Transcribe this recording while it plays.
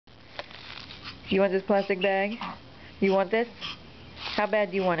You want this plastic bag? You want this? How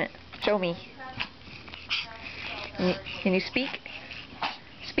bad do you want it? Show me. Can you speak?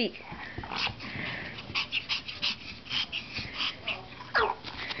 Speak.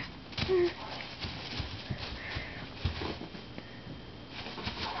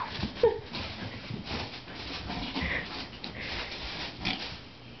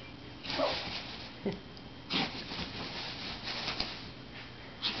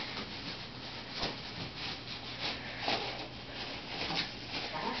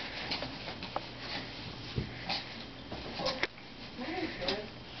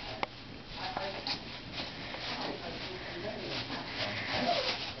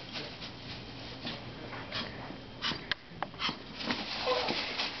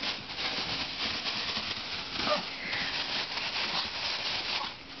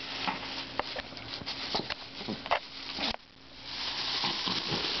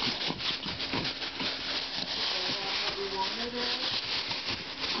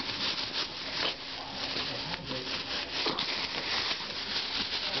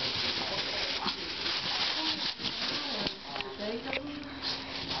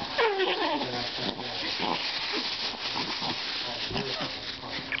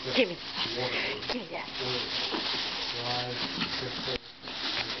 Gimme. Gimme that.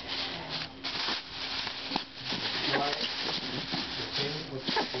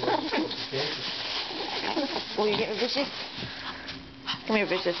 Oh, you're getting vicious? Come here,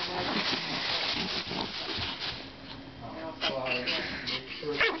 vicious.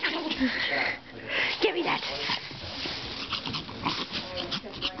 Give me that.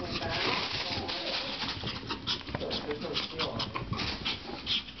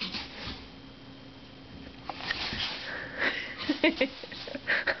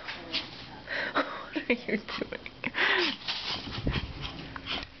 What are you doing?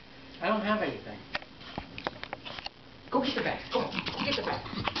 I don't have anything. Go get the bag. Go get the bag.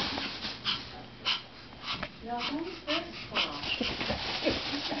 Now, who's this from?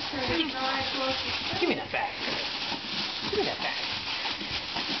 Give me that bag. Give me that bag.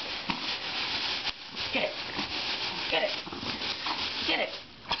 Get it. Get it. Get it.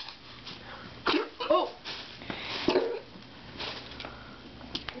 Oh! This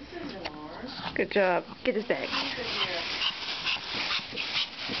isn't ours. Good job. Get this bag.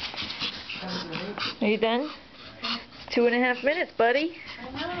 Are you done? 2.5 minutes, buddy. I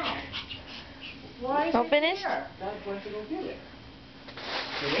know. Why is All it finished? here? Dad went to go get it.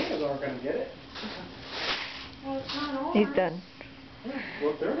 The neighbors aren't going to get it. Well, it's not ours. He's done.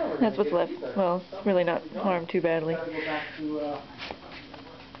 Well, they're never That's gonna what's get it left. either. Well, it's really not harmed too badly. Gotta go back to,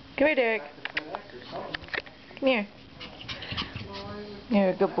 Come here, Derek. back to FedEx or something. Come here. Well, I would You're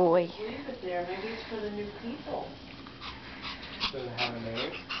a good boy. leave it there. Maybe it's for the new people. Doesn't have a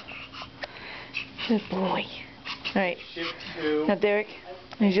name. Good boy. Alright. Ship to. Now, Derek,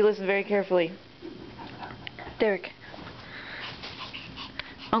 I need you to listen very carefully. Derek.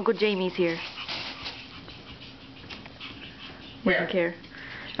 Uncle Jamie's here. Where? Doesn't care.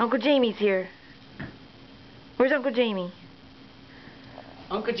 Uncle Jamie's here. Where's Uncle Jamie?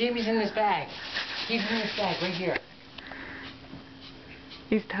 Uncle Jamie's in this bag. He's in this bag right here.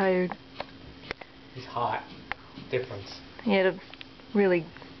 He's tired. He's hot. Difference. He had a really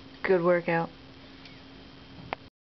good workout.